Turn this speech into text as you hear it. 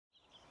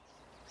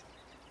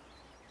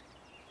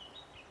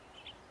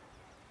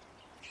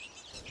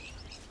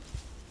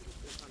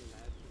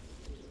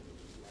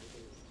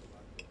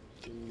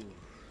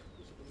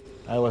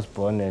I was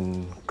born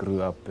and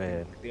grew up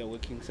in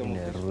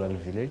a rural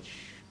village,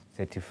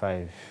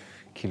 35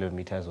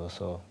 kilometers or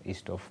so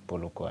east of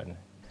Polokwane.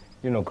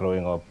 You know,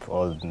 growing up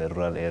all in the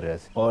rural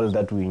areas, all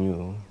that we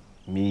knew,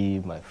 me,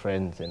 my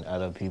friends and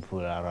other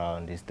people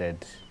around, is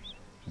that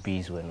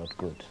bees were not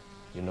good.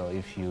 You know,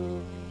 if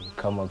you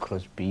come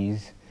across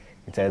bees,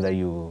 it's either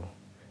you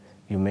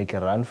make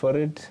a run for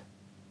it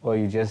or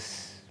you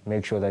just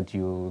make sure that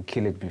you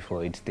kill it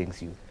before it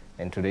stings you.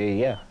 And today,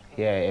 yeah,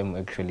 here I am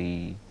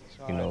actually,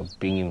 you know,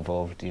 being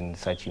involved in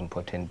such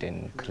important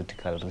and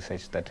critical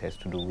research that has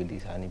to do with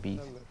these honeybees.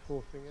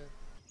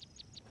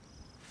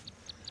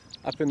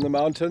 Up in the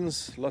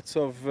mountains, lots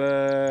of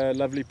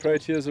lovely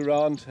proteas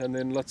around, and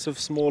then lots of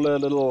smaller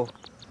little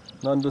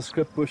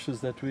nondescript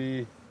bushes that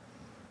we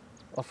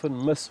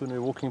often miss when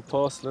we're walking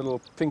past,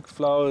 little pink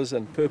flowers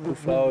and purple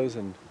flowers,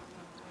 and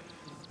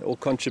they all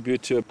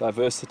contribute to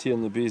diversity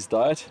in the bee's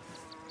diet.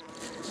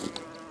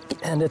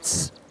 And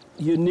it's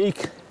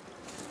unique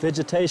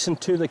vegetation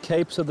to the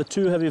Cape, so the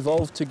two have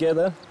evolved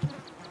together.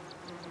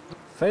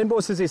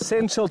 Fynbos is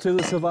essential to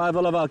the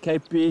survival of our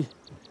Cape bee,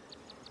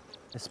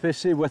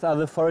 especially with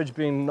other forage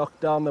being knocked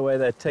down the way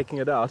they're taking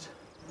it out.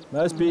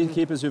 Most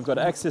beekeepers who've got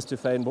access to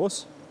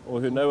fynbos,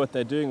 or who know what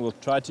they're doing, will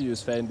try to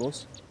use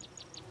fynbos.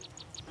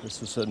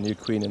 This is a new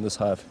queen in this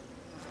hive.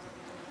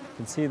 You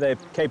can see they're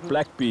Cape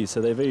black bees,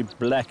 so they're very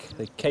black.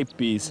 They're Cape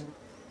bees.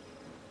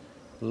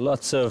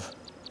 Lots of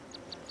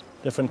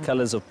different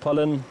colors of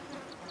pollen.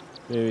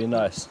 Very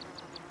nice.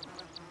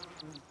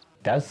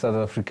 Does South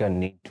Africa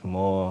need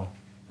more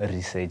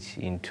research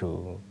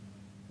into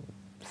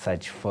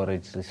such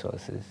forage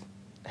resources?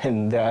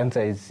 And the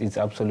answer is it's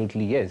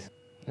absolutely yes.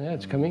 Yeah,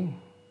 it's coming.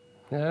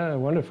 Yeah,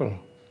 wonderful.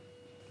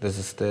 This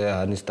is the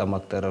honey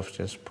stomach that I've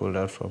just pulled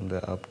out from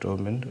the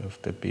abdomen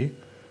of the bee.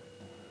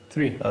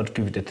 3. I'd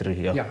give it a 3,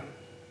 yeah. Yeah,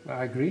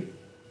 I agree.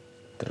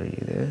 3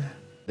 there.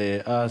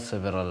 There are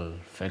several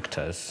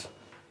factors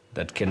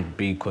that can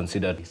be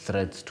considered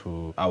threats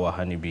to our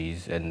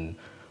honeybees, and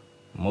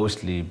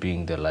mostly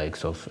being the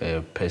likes of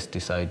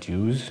pesticide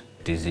use,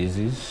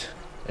 diseases,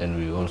 and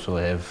we also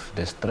have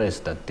the stress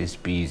that these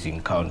bees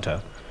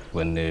encounter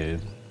when the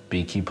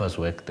beekeepers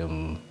work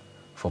them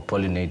for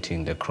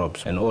pollinating the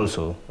crops, and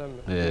also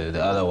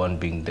the other one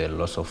being the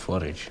loss of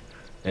forage.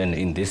 And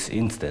in this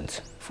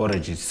instance,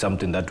 forage is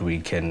something that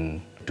we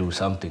can do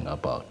something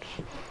about.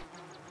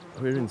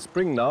 We're in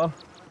spring now.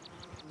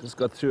 Just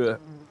got through a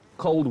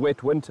cold,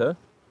 wet winter,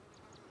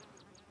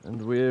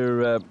 and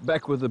we're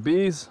back with the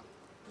bees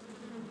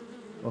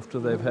after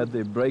they've had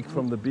their break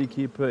from the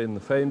beekeeper in the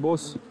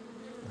fynbos.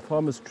 The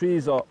farmers'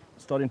 trees are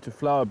starting to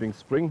flower, being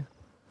spring,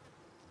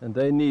 and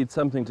they need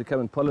something to come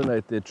and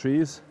pollinate their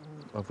trees,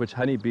 of which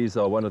honeybees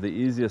are one of the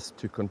easiest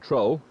to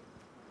control.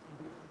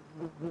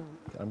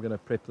 I'm going to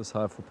prep this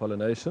hive for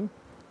pollination,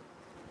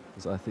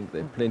 because I think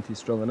they're plenty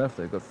strong enough.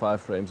 They've got 5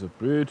 frames of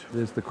brood.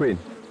 There's the queen.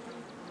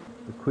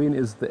 The queen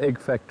is the egg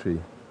factory.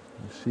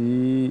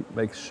 She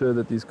makes sure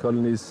that these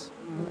colonies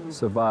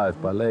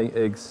survive by laying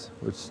eggs,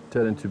 which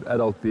turn into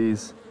adult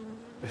bees.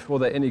 Before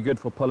they're any good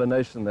for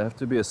pollination, they have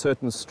to be a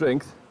certain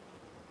strength.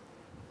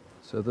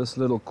 So this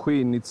little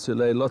queen needs to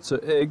lay lots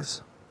of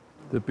eggs.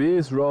 The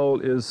bee's role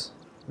is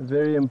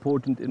very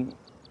important in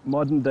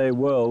modern day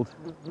world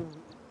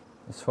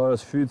as far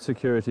as food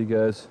security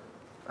goes.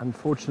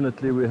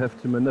 Unfortunately, we have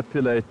to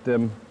manipulate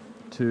them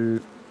to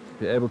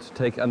be able to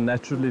take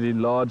unnaturally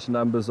large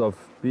numbers of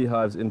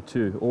beehives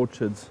into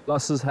orchards.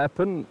 Losses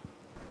happen,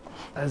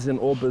 as in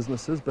all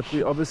businesses, but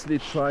we're obviously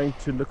trying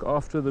to look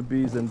after the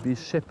bees and be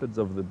shepherds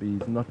of the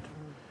bees,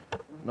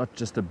 not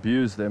just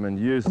abuse them and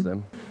use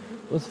them.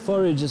 With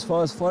forage, as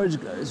far as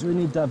forage goes, we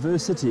need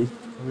diversity.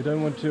 We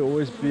don't want to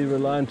always be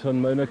reliant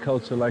on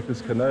monoculture like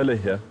this canola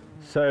here.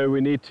 So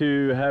we need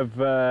to have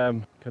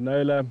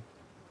canola,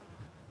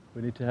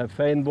 we need to have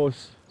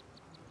fynbos,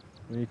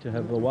 we need to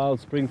have the wild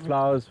spring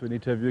flowers, we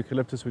need to have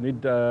eucalyptus, we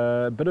need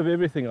a bit of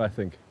everything, I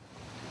think.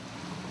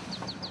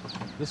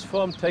 This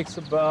farm takes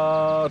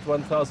about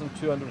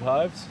 1,200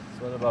 hives.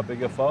 It's one of our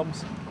bigger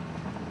farms.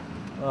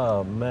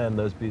 Oh man,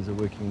 those bees are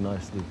working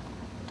nicely.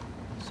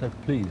 So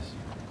pleased.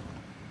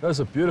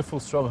 Those are beautiful,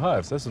 strong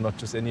hives. Those are not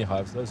just any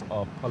hives, those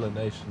are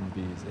pollination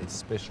bees, they're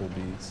special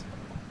bees.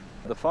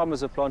 The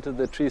farmers have planted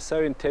their trees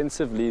so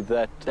intensively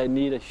that they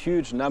need a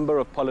huge number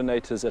of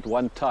pollinators at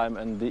one time,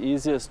 and the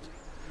easiest,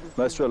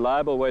 most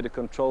reliable way to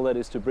control that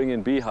is to bring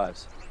in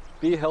beehives.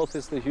 Bee health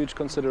is the huge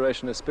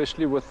consideration,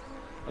 especially with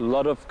a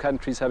lot of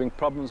countries having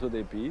problems with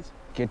their bees.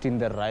 Getting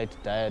the right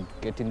diet,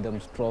 getting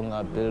them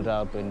stronger, build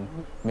up, and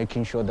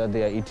making sure that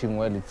they are eating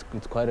well,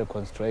 it's quite a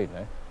constraint.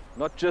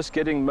 Not just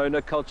getting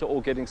monoculture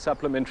or getting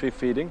supplementary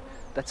feeding,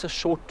 that's a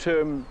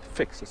short-term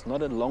fix. It's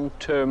not a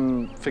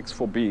long-term fix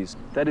for bees.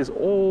 That is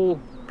all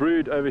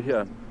brood over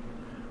here,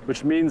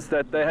 which means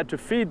that they had to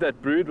feed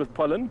that brood with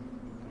pollen,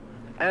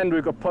 and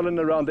we've got pollen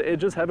around the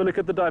edges. Have a look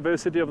at the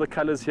diversity of the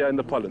colors here in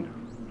the pollen.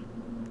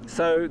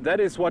 So that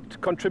is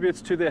what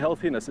contributes to their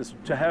healthiness, is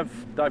to have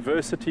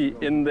diversity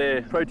in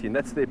their protein.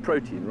 That's their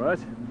protein, right?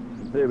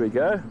 There we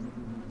go.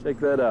 Check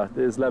that out.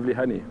 There's lovely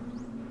honey.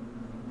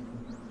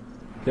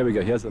 Here we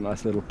go. Here's a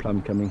nice little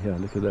plum coming here.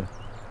 Look at that.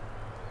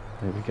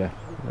 There we go.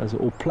 Those are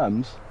all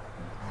plums.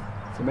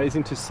 It's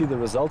amazing to see the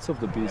results of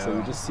the bees. Yeah. So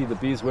we just see the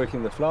bees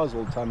working the flowers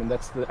all the time, and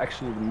that's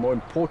actually the more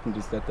important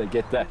is that they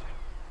get that.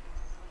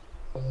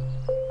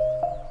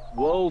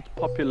 World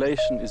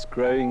population is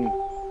growing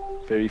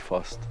very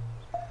fast,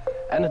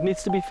 and it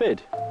needs to be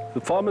fed.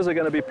 The farmers are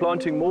going to be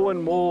planting more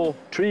and more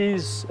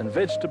trees and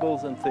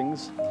vegetables and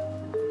things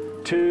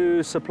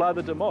to supply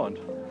the demand.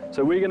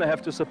 So we're going to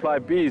have to supply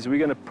bees. We're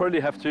going to probably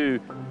have to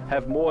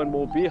have more and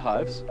more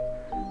beehives,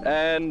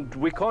 and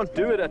we can't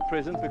do it at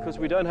present because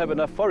we don't have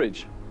enough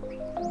forage.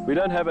 We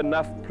don't have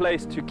enough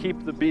place to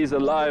keep the bees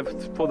alive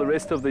for the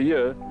rest of the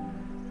year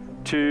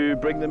to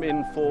bring them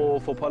in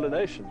for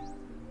pollination.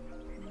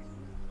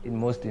 In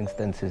most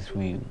instances,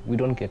 we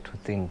don't get to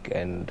think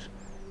and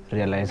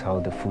realize how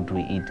the food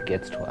we eat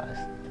gets to us.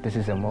 This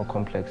is a more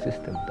complex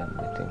system than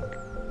we think,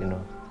 you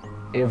know.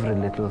 Every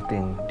little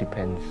thing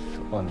depends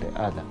on the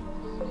other,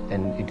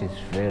 and it is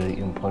very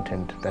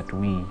important that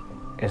we,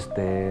 as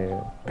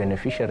the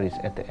beneficiaries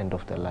at the end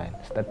of the line,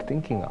 start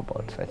thinking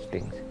about such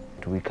things.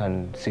 We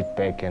can't sit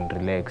back and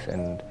relax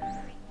and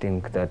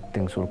think that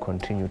things will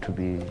continue to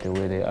be the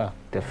way they are.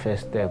 The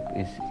first step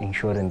is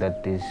ensuring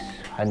that these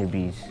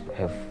honeybees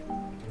have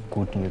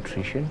good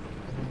nutrition,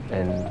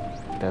 and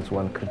that's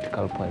one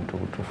critical point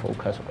to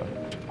focus on.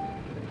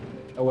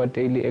 Our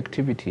daily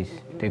activities,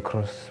 they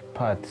cross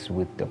paths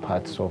with the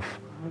paths of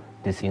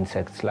these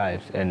insects'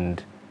 lives,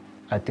 and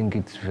I think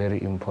it's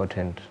very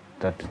important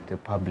that the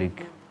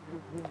public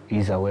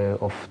is aware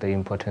of the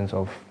importance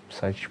of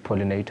such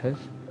pollinators,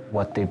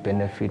 what they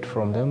benefit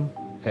from them,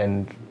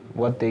 and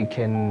what they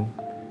can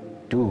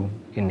do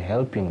in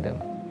helping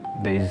them.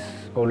 There's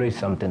always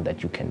something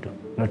that you can do,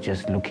 not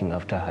just looking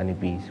after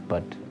honeybees,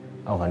 but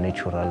our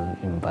natural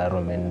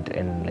environment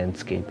and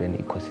landscape and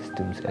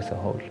ecosystems as a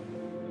whole.